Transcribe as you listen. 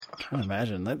can't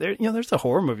imagine. There's a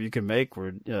horror movie you can make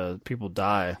where people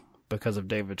die because of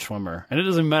David Schwimmer. And it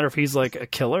doesn't matter if he's like a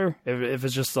killer, if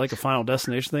it's just like a Final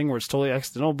Destination thing where it's totally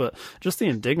accidental, but just the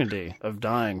indignity of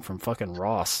dying from fucking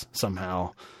Ross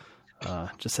somehow.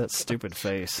 Just that stupid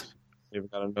face.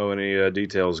 You've got to know any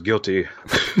details. Guilty.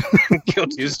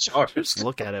 Guilty as charged. Just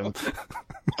look at him.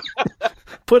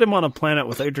 Put him on a planet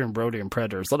with Adrian Brody and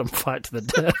Predators. Let him fight to the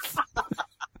death.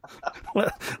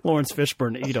 Let Lawrence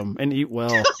Fishburne eat him and eat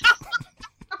well.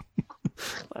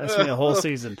 Last me a whole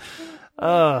season.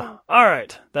 All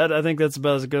right. I think that's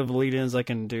about as good of a lead-in as I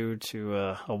can do to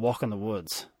A Walk in the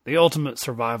Woods, the ultimate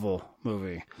survival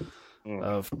movie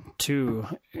of two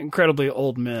incredibly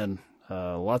old men.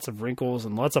 Lots of wrinkles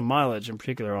and lots of mileage, in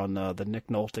particular on the Nick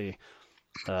Nolte.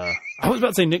 I was about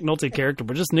to say Nick Nolte character,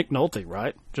 but just Nick Nolte,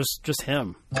 right? Just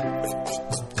him.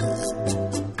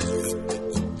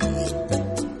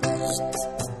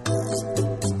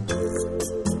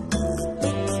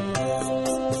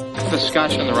 The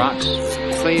scotch on the rocks,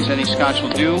 please. Any scotch will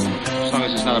do, as long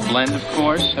as it's not a blend, of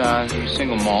course.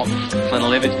 Single malt.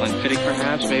 Glenlivet, Glenfiddich,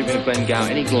 perhaps, maybe a Glengow,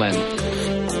 any Glen.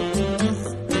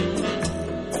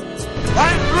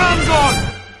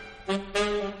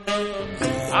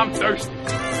 I'm thirsty.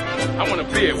 I want a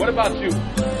beer. What about you?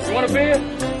 You want a beer?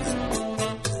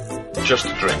 Just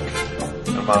a drink.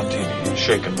 A martini,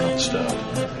 shaken, not stirred.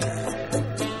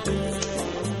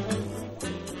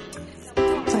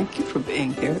 Thank you for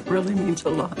being here. It really means a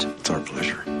lot. It's our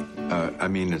pleasure.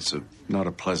 It's not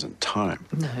a pleasant time.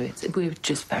 No, we're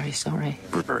just very sorry.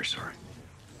 We're very sorry.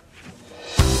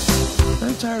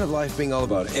 I'm tired of life being all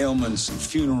about ailments and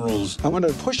funerals. I want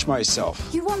to push myself.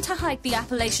 You want to hike the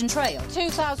Appalachian Trail?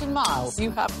 2,000 miles.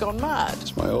 You have gone mad.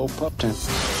 It's my old pup tent.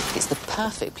 It's the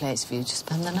perfect place for you to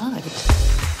spend the night.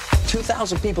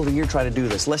 2,000 people a year try to do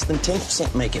this. Less than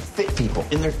 10% make it. Fit people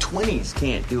in their 20s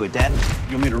can't do it, Dad.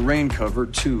 You'll need a rain cover,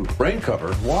 too. Rain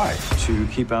cover? Why? To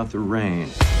keep out the rain.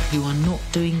 You are not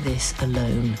doing this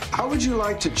alone. How would you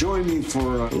like to join me for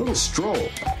a little stroll?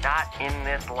 Not in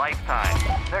this lifetime.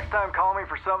 Next time, call me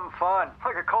for something fun,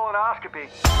 like a colonoscopy.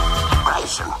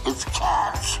 Bryson, it's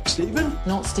Katz. Stephen?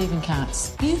 Not Stephen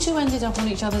Katz. You two ended up on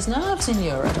each other's nerves in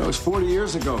Europe. That was 40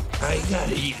 years ago. I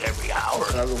gotta eat every hour,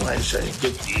 otherwise I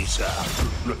get these,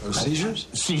 seizures?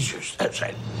 Seizures, that's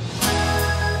right.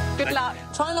 Good luck.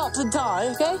 Try not to die,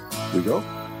 okay? We go?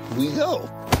 We go.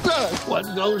 What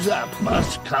goes up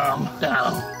must come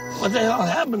down. What the hell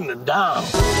happened to Dom?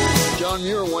 John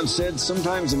Muir once said,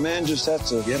 sometimes a man just has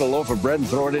to get a loaf of bread and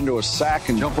throw it into a sack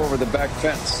and jump over the back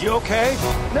fence. You okay?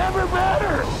 Never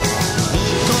better.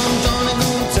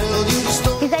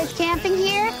 You guys camping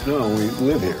here? No, we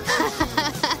live here.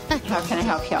 How can I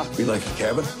help you? We like a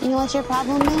cabin. You know what your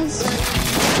problem is?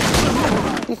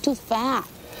 You're too fat.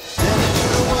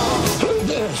 Look at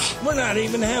this. We're not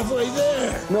even halfway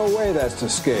there. No way that's to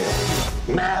scale.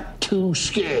 Map to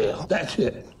scale. That's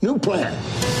it. New plan.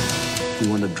 You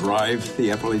want to drive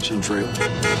the Appalachian Trail?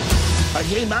 I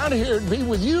came out here to be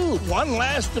with you. One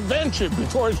last adventure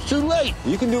before it's too late.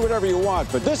 You can do whatever you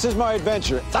want, but this is my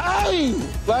adventure. Fine.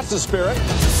 That's the spirit.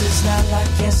 This is not like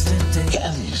yesterday.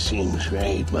 Kathy seems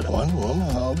great, but one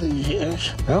woman all these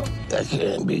years? Well, that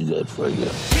can't be good for you.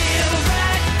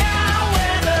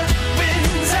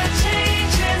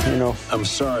 You know, I'm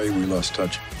sorry we lost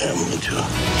touch. Yeah, me too.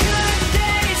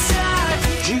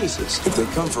 Jesus, if they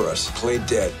come for us, play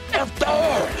dead. If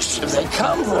theirs, if they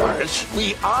come for us,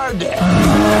 we are dead.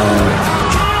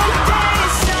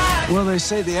 Well, they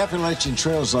say the Appalachian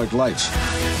Trail's like life.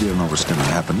 You don't know what's going to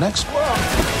happen next,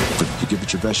 but you give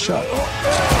it your best shot.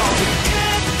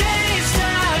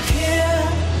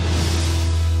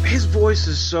 His voice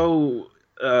is so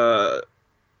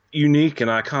unique and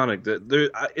iconic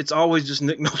that it's always just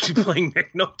Nick Nolte playing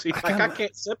Nick Nolte. I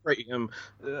can't separate him.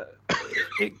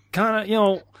 It kind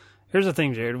of, here's the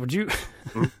thing, Jared. Would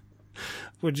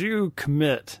you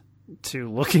commit to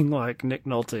looking like Nick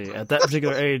Nolte at that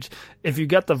particular age if you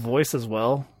got the voice as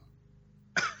well?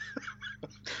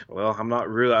 Well, I'm not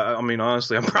really. I mean,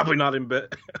 honestly, I'm probably not in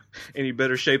any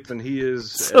better shape than he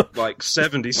is at like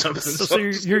 70 something. So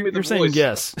you're saying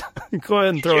yes? Go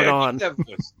ahead and throw it on.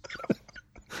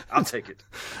 I'll take it.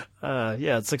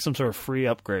 Yeah, it's like some sort of free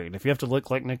upgrade. If you have to look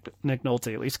like Nick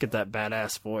Nolte, at least get that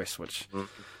badass voice, which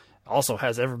also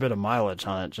has every bit of mileage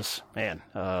on it. Just, man.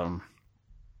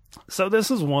 So this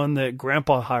is one that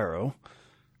Grandpa Hyro,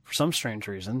 for some strange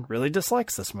reason, really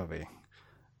dislikes this movie.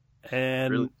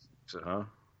 And really? Huh?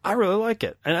 I really like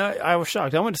it. And I was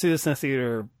shocked. I went to see this in the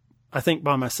theater, I think,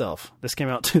 by myself. This came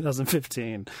out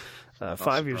 2015,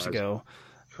 5 years ago.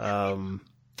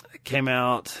 It came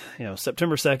out,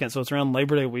 September 2nd, so it's around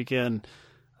Labor Day weekend.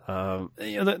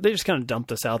 They just kind of dumped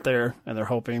this out there, and they're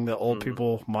hoping that old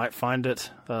people might find it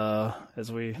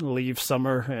as we leave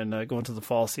summer and go into the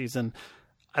fall season.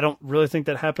 I don't really think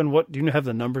that happened. What do you have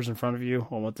the numbers in front of you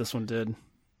on what this one did?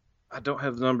 I don't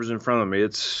have the numbers in front of me.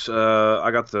 It's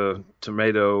I got the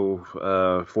tomato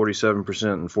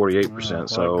 47% and 48%.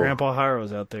 So Grandpa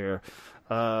Hiro's out there.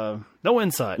 No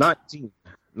insight.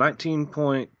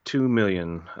 19.2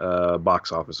 million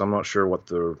box office. I'm not sure what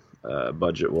the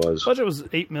budget was. Budget was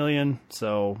 $8 million,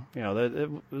 so it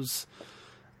was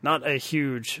not a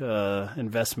huge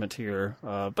investment here.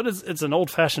 But it's an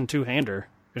old-fashioned two-hander.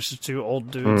 It's just two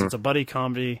old dudes. It's a buddy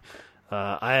comedy.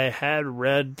 I had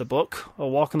read the book, A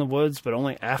Walk in the Woods, but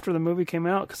only after the movie came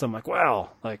out, because I'm like,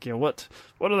 wow, what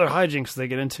other hijinks do they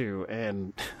get into?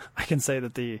 And I can say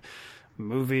that the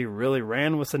movie really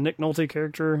ran with the Nick Nolte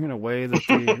character in a way that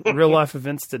the real-life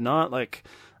events did not.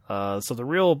 So the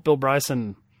real Bill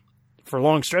Bryson, for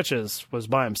long stretches, was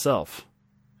by himself.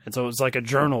 And so it was like a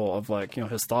journal of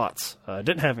his thoughts.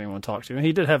 Didn't have anyone to talk to. And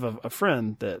he did have a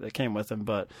friend that came with him,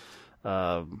 but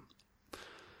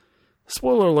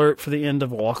spoiler alert for the end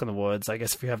of A Walk in the Woods, I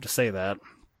guess if you have to say that,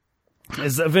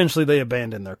 is eventually they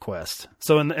abandon their quest.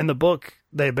 So in the book,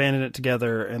 they abandon it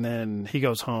together, and then he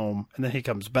goes home, and then he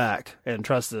comes back and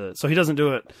tries to... So he doesn't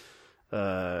do it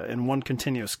in one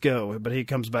continuous go, but he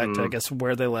comes back to, I guess,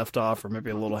 where they left off, or maybe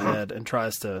a little ahead, and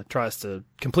tries to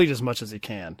complete as much as he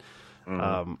can.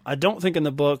 I don't think in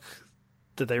the book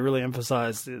that they really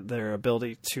emphasize their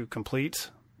ability to complete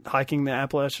hiking the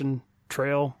Appalachian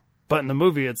Trail. But in the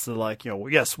movie, it's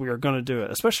yes, we are going to do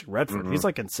it. Especially Redford. He's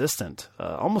insistent,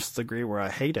 almost to the degree where I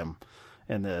hate him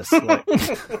in this.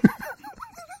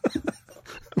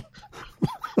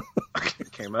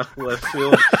 Came out of left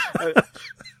field. I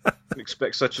didn't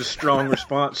expect such a strong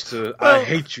response to I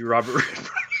hate you, Robert Redford.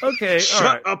 Okay,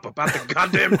 Shut up about the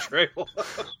goddamn trail.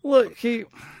 Look, he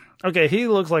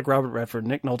looks like Robert Redford.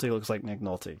 Nick Nolte looks like Nick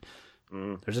Nolte.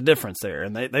 There's a difference there,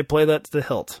 and they play that to the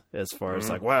hilt as far as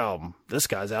wow, this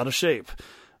guy's out of shape.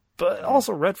 But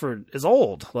also Redford is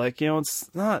old.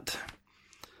 It's not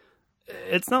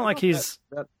like he's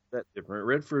that different.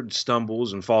 Redford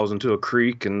stumbles and falls into a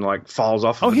creek and falls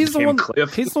off. He's the one.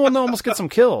 Cliff. He's the one that almost gets him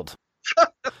killed.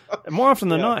 And more often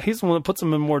than not, he's the one that puts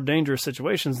him in more dangerous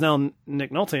situations. Now,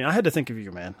 Nick Nolte, I had to think of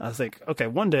you, man. I think, okay,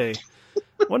 one day,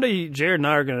 Jared and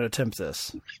I are going to attempt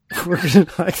this. We're going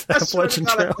to hike the Appalachian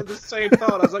Trail. I had the same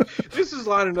thought. I was like, this is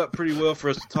lining up pretty well for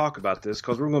us to talk about this,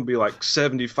 because we're going to be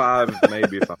 75,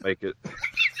 maybe, if I make it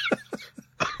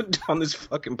on this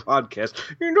fucking podcast.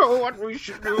 You know what we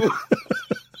should do?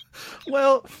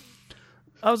 Well,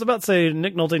 I was about to say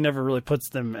Nick Nolte never really puts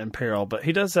them in peril, but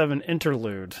he does have an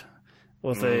interlude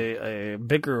with a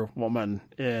bigger woman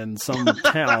in some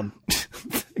town.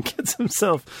 Gets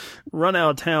himself run out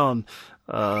of town,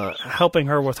 helping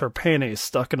her with her panties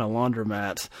stuck in a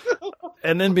laundromat,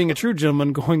 and then being a true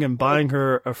gentleman, going and buying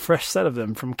her a fresh set of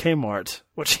them from Kmart,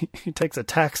 which he takes a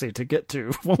taxi to get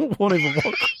to. Won't even walk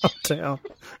around town.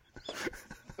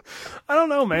 I don't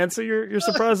know, man. So you're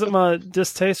surprised at my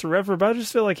distaste for Redford, but I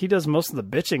just feel like he does most of the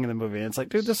bitching in the movie. And it's like,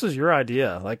 dude, this is your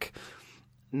idea.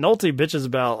 Nolte bitches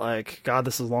about God,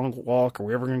 this is a long walk. Are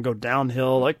we ever going to go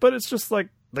downhill? But it's just the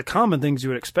common things you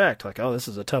would expect. Oh, this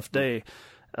is a tough day.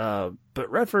 But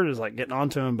Redford is getting on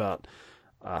to him about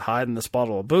hiding this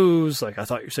bottle of booze. I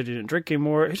thought you said you didn't drink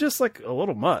anymore. It's just a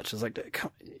little much. It's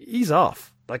ease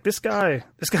off. This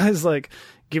guy's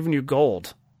giving you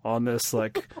gold on this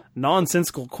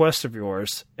nonsensical quest of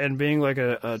yours, and being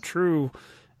a true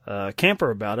camper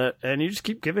about it, and you just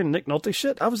keep giving Nick Nolte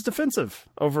shit. I was defensive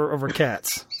over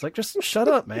Cats. It's just shut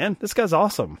up, man. This guy's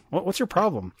awesome. What's your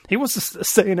problem? He wants to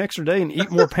stay an extra day and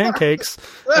eat more pancakes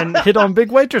and hit on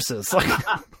big waitresses.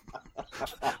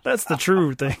 That's the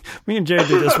true thing. Me and Jared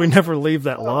do this. We never leave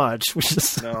that lodge. We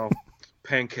just no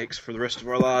pancakes for the rest of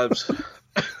our lives.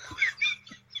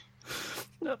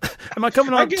 Am I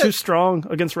coming on too strong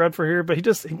against Redford here? But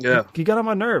he got on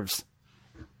my nerves.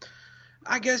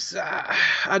 I guess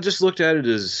I just looked at it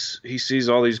as he sees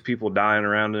all these people dying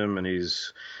around him, and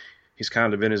he's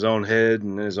kind of in his own head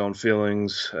and in his own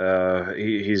feelings.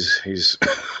 He's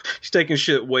taking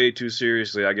shit way too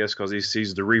seriously, I guess, because he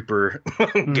sees the Reaper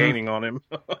gaining on him.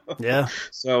 Yeah.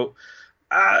 So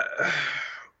I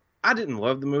didn't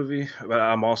love the movie, but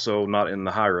I'm also not in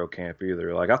the Hiro camp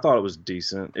either. I thought it was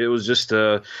decent. It was just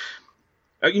when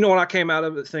I came out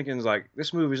of it thinking,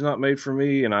 this movie's not made for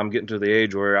me, and I'm getting to the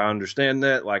age where I understand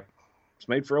that, it's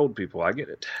made for old people. I get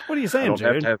it. What are you saying,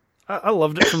 Jared? I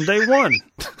loved it from day one,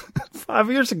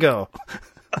 5 years ago.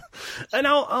 And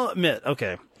I'll admit,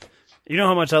 okay, you know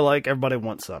how much I like Everybody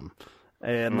Wants Some.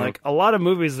 And like a lot of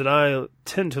movies that I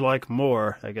tend to like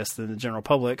more, I guess, than the general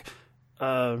public,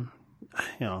 I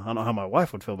don't know how my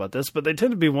wife would feel about this, but they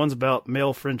tend to be ones about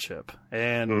male friendship.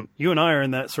 And you and I are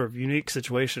in that sort of unique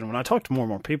situation. When I talk to more and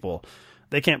more people,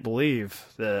 they can't believe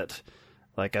that,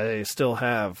 like, I still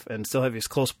have these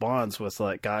close bonds with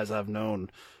like guys I've known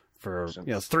for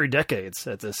 3 decades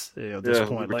at this this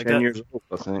point. Like 10 years old,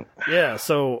 I think. Yeah,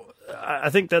 so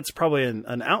I think that's probably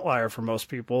an outlier for most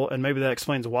people, and maybe that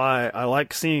explains why I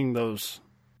like seeing those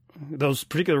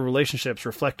particular relationships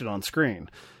reflected on screen.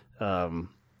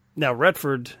 Now,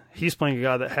 Redford, he's playing a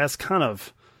guy that has kind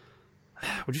of,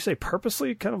 would you say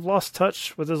purposely kind of lost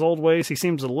touch with his old ways? He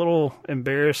seems a little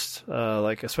embarrassed,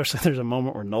 like especially there's a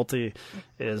moment where Nolte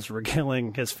is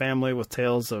regaling his family with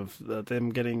tales of them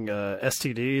getting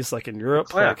STDs, like in Europe.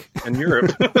 Yeah, like in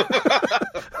Europe.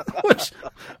 Which,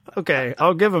 okay,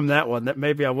 I'll give him that one, that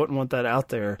maybe I wouldn't want that out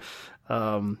there.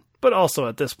 But also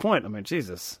at this point, I mean,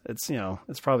 Jesus, it's,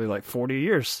 it's probably like 40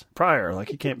 years prior. Like,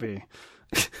 he can't be...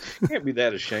 You can't be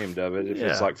that ashamed of it if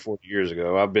it's like 40 years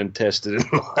ago. I've been tested in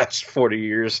the last 40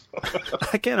 years.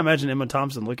 I can't imagine Emma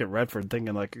Thompson look at Redford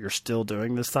thinking, like, you're still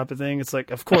doing this type of thing. It's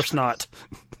like, of course not.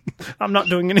 I'm not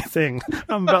doing anything.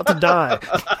 I'm about to die.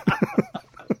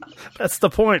 That's the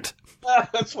point.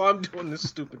 That's why I'm doing this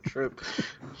stupid trip.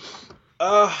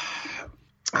 I'm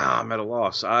at a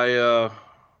loss.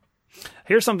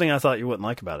 Here's something I thought you wouldn't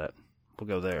like about it. We'll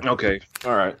go there. Okay.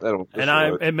 All right.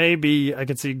 It may be, I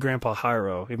could see Grandpa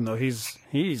Hyro, even though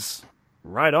he's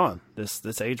right on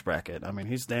this age bracket. I mean,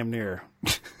 he's damn near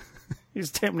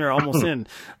almost in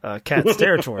Cat's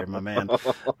territory, my man.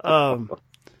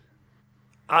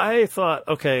 I thought,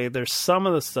 okay, there's some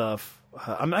of the stuff.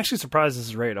 I'm actually surprised this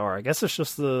is rated R. I guess it's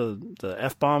just the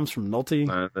F-bombs from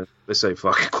Nolte. They say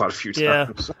fucking quite a few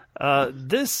times. Yeah.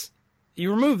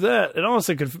 You remove that, it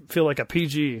honestly could feel like a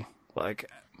PG, like,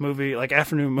 movie, like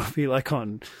afternoon movie, like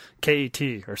on KET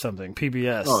or something,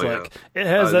 PBS. Oh, like it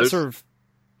has that sort of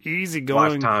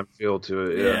easygoing lifetime feel to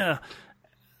it. Yeah.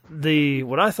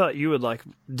 What I thought you would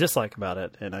dislike about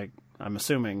it, and I'm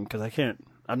assuming because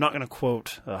I'm not going to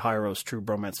quote Hyro's True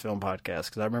Bromance Film Podcast,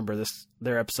 because I remember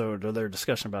their episode or their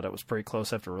discussion about it was pretty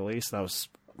close after release, and I was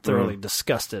thoroughly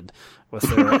disgusted with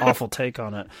their awful take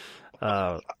on it.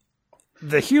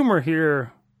 The humor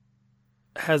here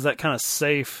has that kind of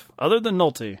safe, other than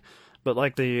Nolte, but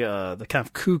like the kind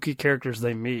of kooky characters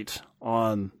they meet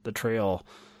on the trail,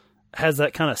 has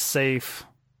that kind of safe,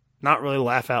 not really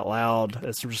laugh out loud.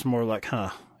 It's just more like,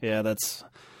 that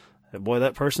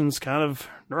person's kind of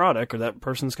neurotic, or that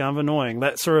person's kind of annoying.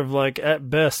 That sort of like, at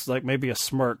best, like maybe a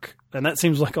smirk. And that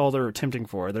seems like all they're attempting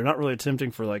for. They're not really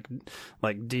attempting for like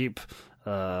deep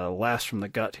laughs from the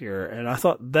gut here, and I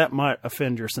thought that might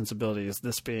offend your sensibilities,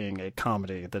 this being a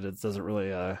comedy, that it doesn't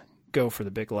really go for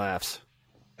the big laughs.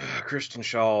 Kristen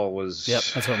Shaw was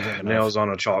that's what I'm thinking nails on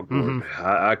a chalkboard.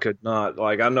 I could not,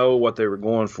 like, I know what they were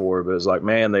going for, but it's like,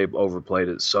 man, they've overplayed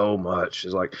it so much.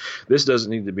 It's like, this doesn't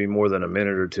need to be more than a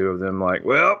minute or two of them like,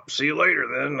 well, see you later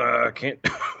then. I can't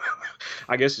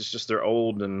I guess it's just they're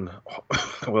old, and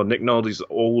Nick Nolte's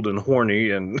old and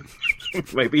horny, and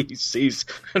maybe he sees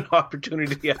an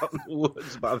opportunity out in the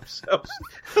woods by himself.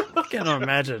 I can't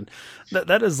imagine.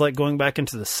 That is like going back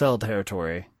into the Cell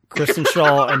territory. Kristen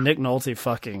Shaw and Nick Nolte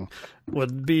fucking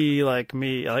would be like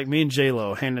me and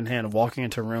J-Lo hand in hand walking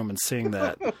into a room and seeing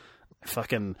that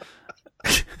fucking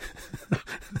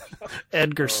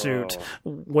Edgar suit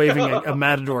waving a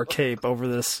matador cape over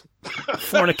this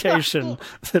fornication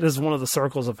that is one of the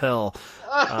circles of hell.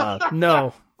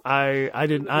 No, I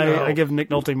didn't. I give Nick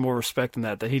Nolte more respect than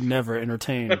that he'd never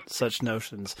entertain such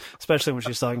notions, especially when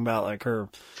she's talking about like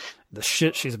the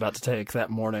shit she's about to take that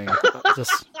morning.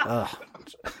 Just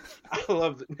I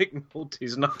love that Nick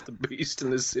Nolte's not the beast in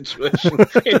this situation.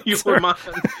 In your mind,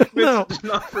 no, it's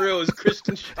not for real. It's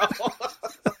Kristen Shaw.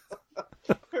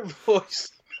 Her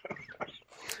voice.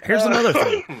 Here's another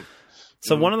thing.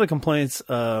 So one of the complaints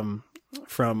from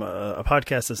a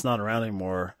podcast that's not around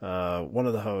anymore, one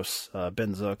of the hosts,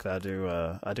 Ben Zook,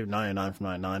 that I do 99 from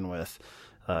 99 with,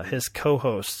 his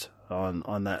co-host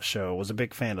on that show was a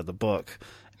big fan of the book.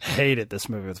 Hated this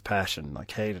movie with passion, like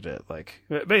hated it, like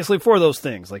basically for those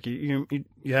things, like you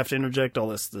have to interject all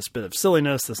this bit of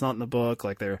silliness that's not in the book,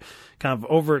 like they're kind of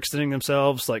overextending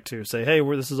themselves, like to say, hey,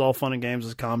 this is all fun and games,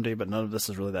 it's comedy, but none of this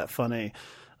is really that funny.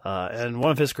 And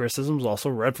one of his criticisms was also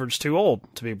Redford's too old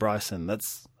to be Bryson.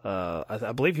 That's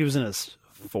I believe he was in his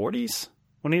 40s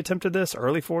when he attempted this,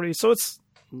 early 40s, so it's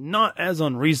not as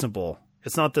unreasonable.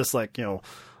 It's not this like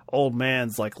old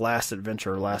man's like last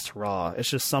adventure, last hurrah. It's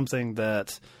just something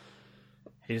that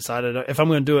he decided, if I'm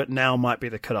going to do it now, might be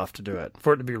the cutoff to do it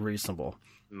for it to be reasonable.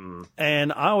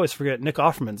 And I always forget Nick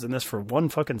Offerman's in this for one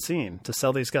fucking scene to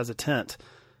sell these guys a tent.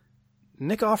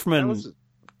 Nick Offerman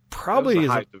probably is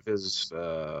the height of his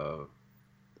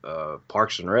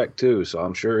Parks and Rec too, so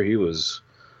I'm sure he was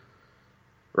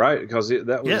right because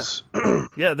that was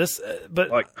but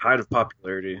like height of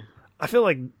popularity. I feel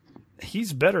like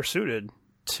he's better suited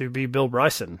to be Bill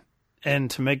Bryson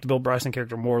and to make the Bill Bryson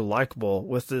character more likable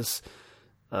with this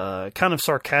kind of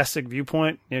sarcastic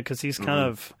viewpoint, because he's kind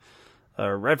of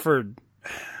Redford.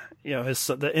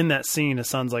 In that scene, his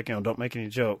son's like, don't make any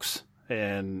jokes,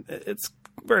 and it's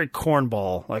very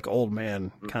cornball, like old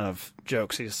man kind of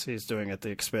jokes he's doing at the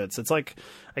expense. It's like,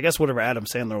 I guess, whatever Adam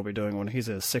Sandler will be doing when he's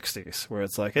in his 60s, where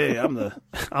it's like, hey, I'm the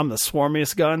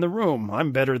swarmiest guy in the room.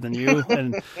 I'm better than you,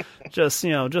 and just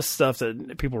stuff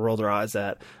that people roll their eyes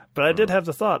at. But I did have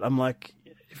the thought, I'm like,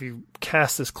 if you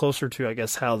cast this closer to, I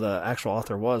guess, how the actual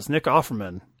author was, Nick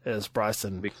Offerman as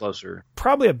Bryson, be closer.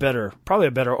 Probably a better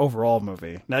overall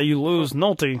movie. Now you lose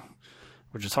Nolte,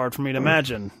 which is hard for me to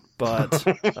imagine, but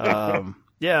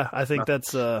yeah, I think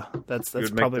that's probably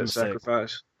a mistake.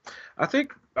 Sacrifice. I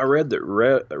think I read that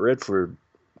Redford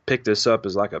picked this up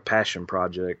as like a passion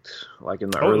project, like in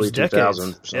the early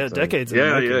 2000s. Yeah, decades.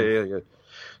 Yeah.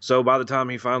 So by the time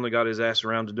he finally got his ass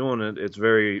around to doing it, it's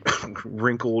very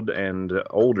wrinkled and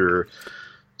older.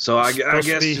 So I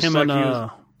guess be him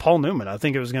and Paul Newman. I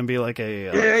think it was going to be like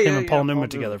him and Paul Newman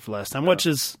together for last time, which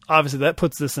is obviously that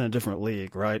puts this in a different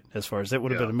league, right? As far as it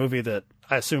would have been a movie that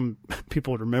I assume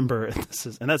people would remember.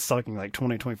 And that's talking like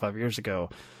 20, 25 years ago.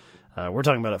 We're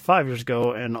talking about it 5 years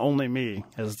ago, and only me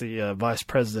as the vice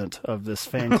president of this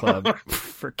fan club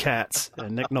for Cats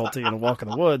and Nick Nolte and A Walk in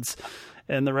the Woods.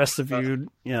 And the rest of you,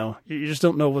 you just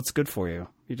don't know what's good for you.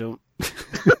 You don't.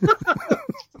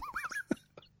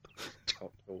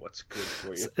 What's good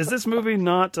for you. Is this movie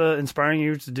not inspiring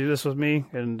you to do this with me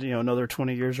in another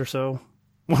 20 years or so,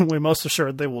 when we're most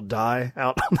assured they will die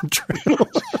out on the trail?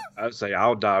 I'd say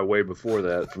I'll die way before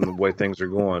that from the way things are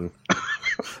going.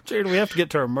 Jared, we have to get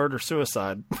to our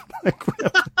murder-suicide.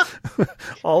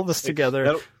 All this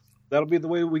together. That'll be the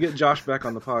way we get Josh back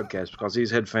on the podcast, because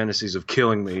he's had fantasies of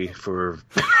killing me for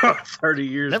 30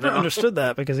 years Never understood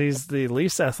that, because he's the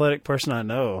least athletic person I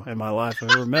know in my life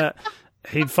I've ever met.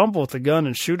 He'd fumble with the gun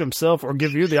and shoot himself or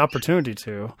give you the opportunity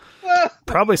to.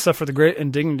 Probably suffer the great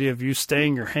indignity of you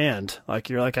staying your hand. Like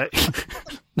you're like,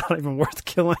 not even worth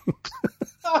killing.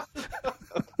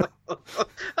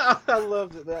 I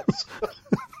love that. That's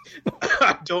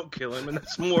I don't kill him, and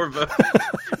it's more of an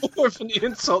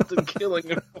insult than killing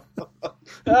him.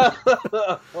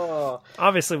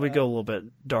 Obviously, we go a little bit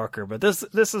darker, but this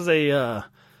is a.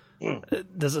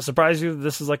 Does it surprise you that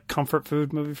this is like comfort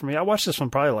food movie for me? I watch this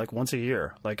one probably like once a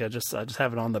year. Like I just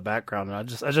have it on the background, and I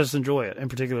just enjoy it. In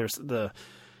particular, the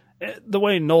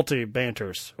way Nolte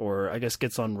banters, or I guess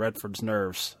gets on Redford's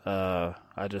nerves.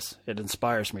 It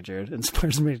inspires me, Jared. It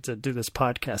inspires me to do this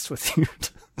podcast with you,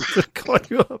 to call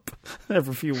you up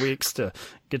every few weeks to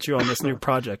get you on this new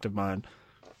project of mine.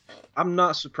 I'm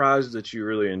not surprised that you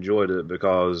really enjoyed it,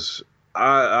 because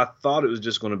I thought it was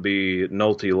just going to be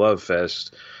Nolte love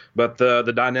fest. But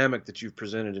the dynamic that you've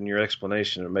presented in your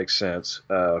explanation, it makes sense.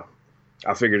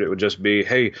 I figured it would just be,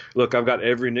 hey, look, I've got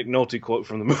every Nick Nolte quote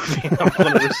from the movie. I'm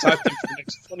going to recite them for the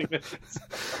next 20 minutes.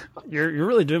 You're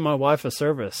really doing my wife a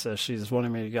service, as she's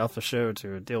wanting me to get off the show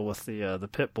to deal with the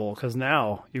pit bull, because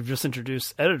now you've just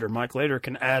introduced editor Mike Later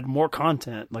can add more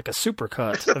content, like a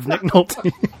supercut of Nick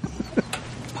Nolte.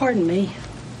 Pardon me.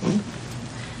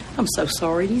 I'm so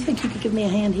sorry. Do you think you could give me a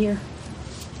hand here?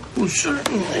 Well,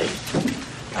 certainly.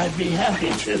 I'd be happy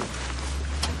to.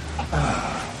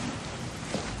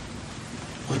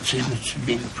 What seems to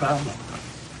be the problem?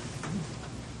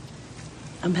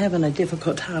 I'm having a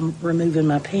difficult time removing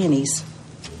my panties.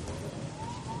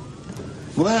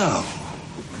 Well,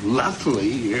 luckily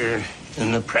you're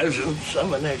in the presence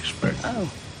of an expert.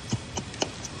 Oh.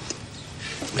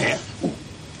 Man.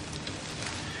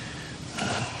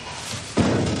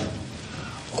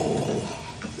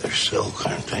 They're silk,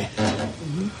 aren't they?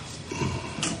 Mm-hmm.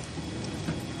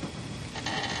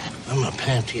 I'm a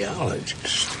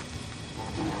pantyologist.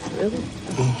 Really?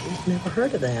 Mm-hmm. I've never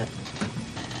heard of that.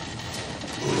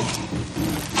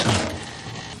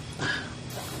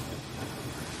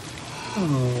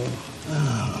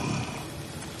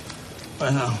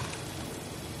 Well,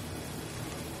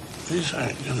 these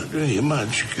aren't going to do you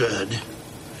much good.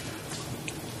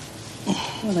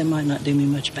 Well, they might not do me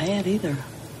much bad either.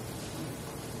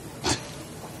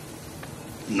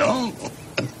 No.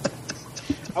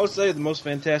 I would say the most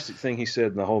fantastic thing he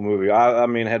said in the whole movie, I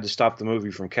mean, I had to stop the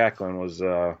movie from cackling, was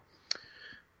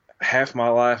half my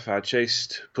life I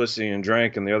chased pussy and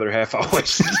drank, and the other half I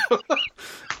wasted.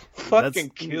 Fucking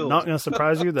killed. Not going to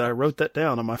surprise you that I wrote that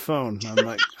down on my phone.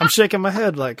 I'm shaking my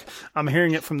head like I'm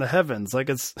hearing it from the heavens, like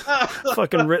it's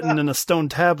fucking written in a stone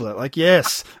tablet. Like,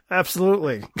 yes,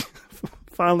 absolutely.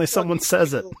 Finally, someone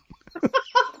says it.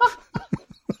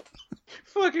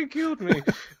 Fucking killed me.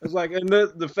 It was like, and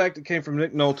the fact it came from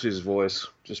Nick Nolte's voice,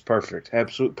 just perfect,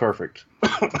 absolute perfect.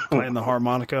 Playing the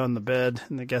harmonica on the bed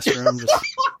in the guest room, just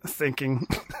thinking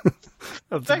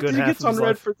of the good half gets of his on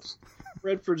life.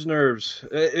 Redford's nerves.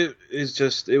 It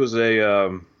was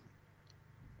a.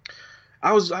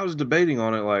 I was debating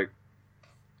on it like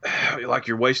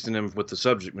you're wasting him with the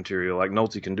subject material. Like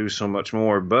Nolte can do so much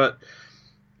more, but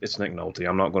it's Nick Nolte.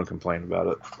 I'm not going to complain about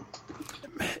it.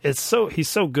 He's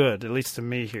so good, at least to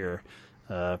me here.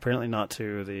 Apparently not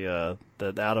to the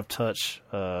out of touch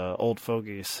old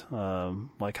fogies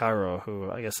like Cairo, who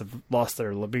I guess have lost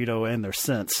their libido and their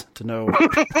sense to know.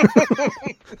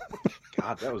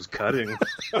 God, that was cutting.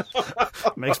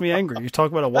 Makes me angry. You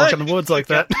talk about a walk in the woods like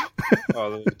that.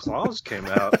 Oh, the claws came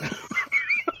out.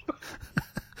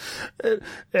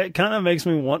 It kind of makes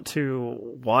me want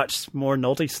to watch more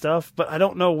Nolte stuff, but I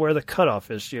don't know where the cutoff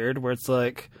is, Jared, where it's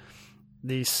like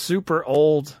the super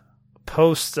old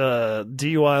post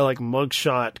DUI like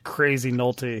mugshot crazy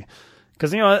Nolte.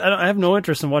 Because, I have no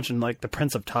interest in watching like The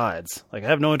Prince of Tides. Like, I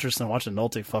have no interest in watching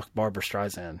Nolte fuck Barbara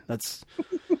Streisand. That's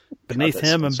beneath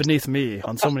him and beneath me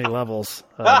on so many levels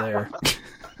there.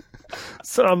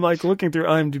 So I'm like looking through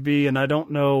IMDb, and I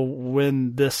don't know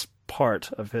when this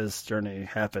part of his journey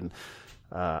happened.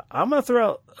 I'm gonna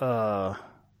throw out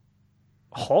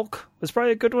Hulk is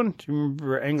probably a good one. Do you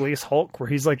remember Ang Lee's Hulk, where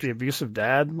he's like the abusive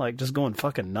dad, like just going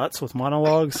fucking nuts with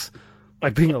monologues,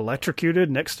 like being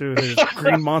electrocuted next to his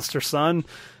green monster son?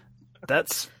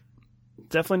 That's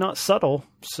definitely not subtle.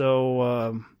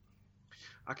 So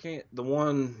I can't. The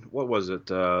one, what was it?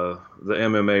 The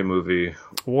MMA movie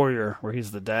Warrior, where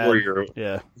he's the dad. Warrior.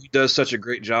 Yeah, he does such a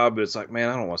great job, but it's like, man,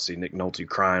 I don't want to see Nick Nolte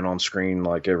crying on screen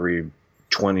like every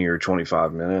 20 or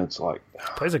 25 minutes. Like,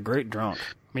 plays a great drunk.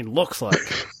 I mean, looks like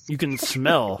you can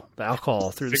smell the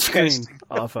alcohol through the screen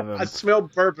off of him. I smell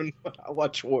bourbon when I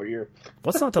watch Warrior.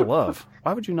 What's not to love?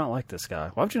 Why would you not like this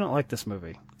guy? Why would you not like this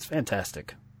movie? It's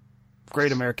fantastic.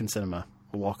 Great American cinema.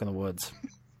 A Walk in the Woods.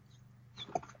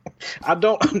 I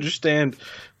don't understand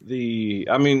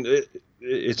I mean,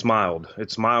 it's mild.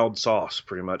 It's mild sauce,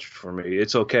 pretty much, for me.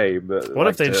 It's okay, but... What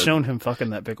if they'd shown him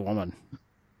fucking that big woman?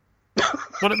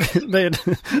 What if they had,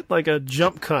 like, a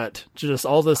jump cut to just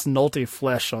all this Nolte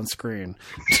flesh on screen?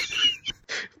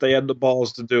 If they had the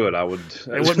balls to do it, I would...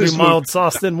 It wouldn't be mild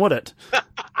sauce then, would it?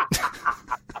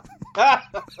 That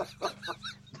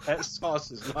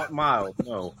sauce is not mild,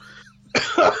 no.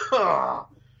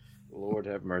 Lord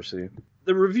have mercy.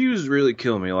 The reviews really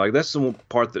kill me. Like, that's the one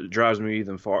part that drives me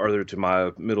even farther to my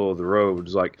middle of the road.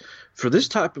 Is like, for this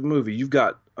type of movie, you've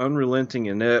got unrelenting,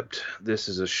 inept, this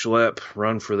is a schlep,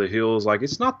 run for the hills. Like,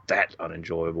 it's not that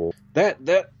unenjoyable.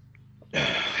 That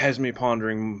has me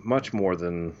pondering much more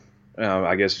than,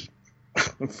 I guess,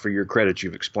 for your credit,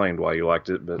 you've explained why you liked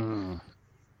it. But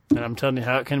And I'm telling you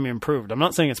how it can be improved. I'm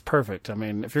not saying it's perfect. I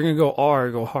mean, if you're going to go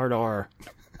R, go hard R.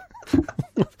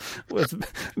 With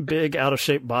big,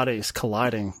 out-of-shape bodies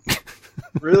colliding.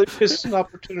 Really missed an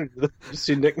opportunity to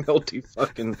see Nick Nolte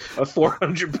fucking a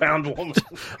 400-pound woman.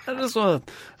 I just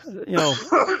want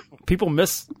to, people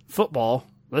miss football.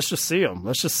 Let's just see them.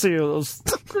 Let's just see those.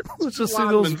 Let's just see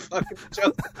those.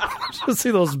 Let's just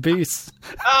see those beasts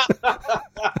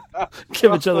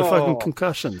give each other fucking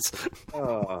concussions.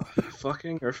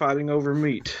 Fucking or fighting over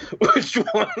meat? Which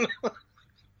one?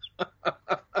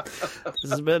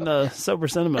 This has been Sober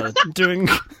Cinema, doing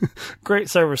great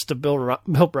service to Bill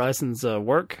Bryson's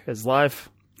work, his life.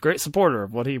 Great supporter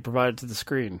of what he provided to the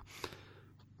screen.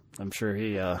 I'm sure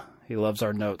he loves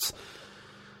our notes.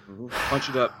 Punch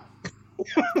it up.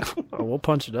 Oh, we'll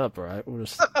punch it up, all right? We'll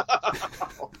just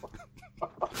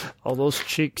all those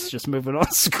cheeks just moving on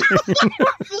screen.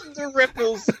 The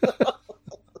ripples.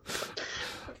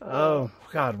 Oh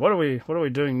God, what are we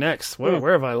doing next?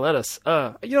 Where have I led us?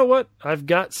 You know what? I've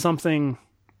got something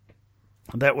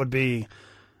that would be,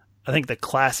 I think, the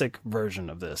classic version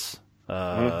of this.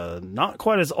 Not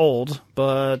quite as old,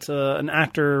 but an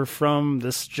actor from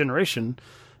this generation,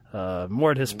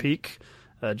 more at his peak.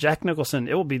 Jack Nicholson.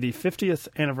 It will be the 50th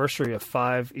anniversary of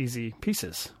 5 Easy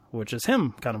Pieces, which is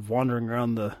him kind of wandering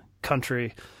around the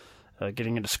country,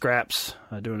 getting into scraps,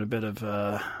 doing a bit of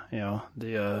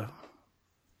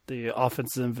the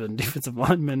offensive and defensive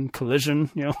lineman collision,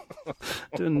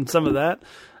 doing some of that.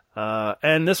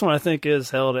 And this one I think is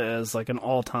held as like an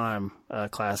all-time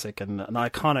classic and an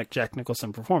iconic Jack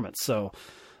Nicholson performance. So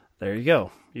there you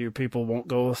go. You people won't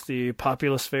go with the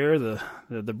populist fare, the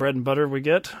bread and butter we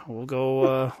get. We'll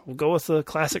go with the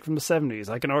classic from the 70s.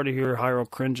 I can already hear Hyro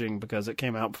cringing because it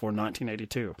came out before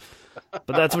 1982. But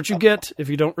that's what you get if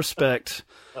you don't respect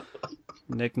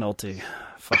Nick Nolte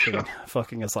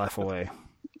fucking his life away.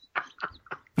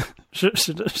 Should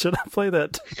I play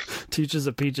that Teaches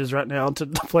of Peaches right now to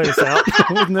play us out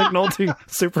with Nick Nolte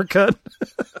supercut?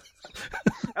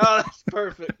 Oh, that's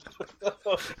perfect.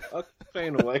 I'll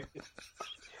pain away.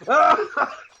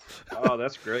 Oh,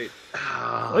 that's great.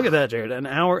 Look at that, Jared. An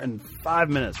hour and 5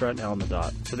 minutes right now on the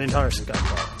dot for the entire Scott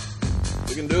Talk.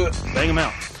 We can do it. Bang them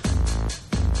out.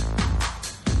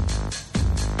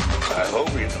 I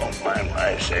hope you don't mind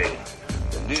my saying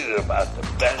that these are about the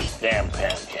best damn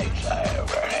pancakes I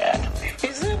ever had.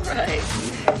 Is that right?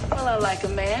 Well, I like a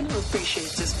man who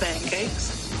appreciates his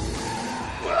pancakes.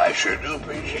 Well, I sure do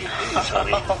appreciate these,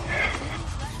 honey.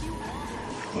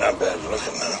 Not bad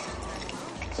looking, though.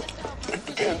 It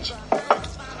depends.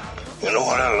 You know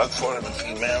what I look for in a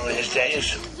female these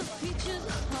days?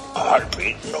 A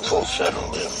heartbeat and a full set of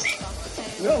limbs.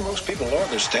 You know, most people lower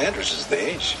their standards as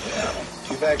they age. Yeah.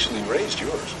 You've actually raised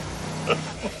yours.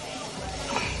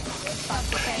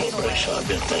 Nobody saw a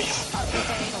good thing.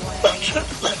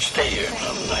 Let's stay here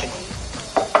another night.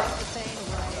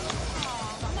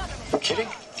 You kidding?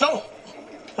 No.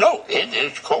 No, it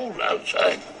is cold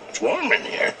outside. It's warm in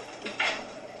here.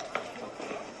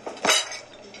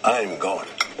 I'm going.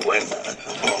 Wait a minute.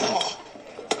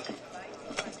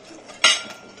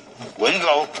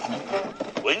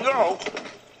 We go.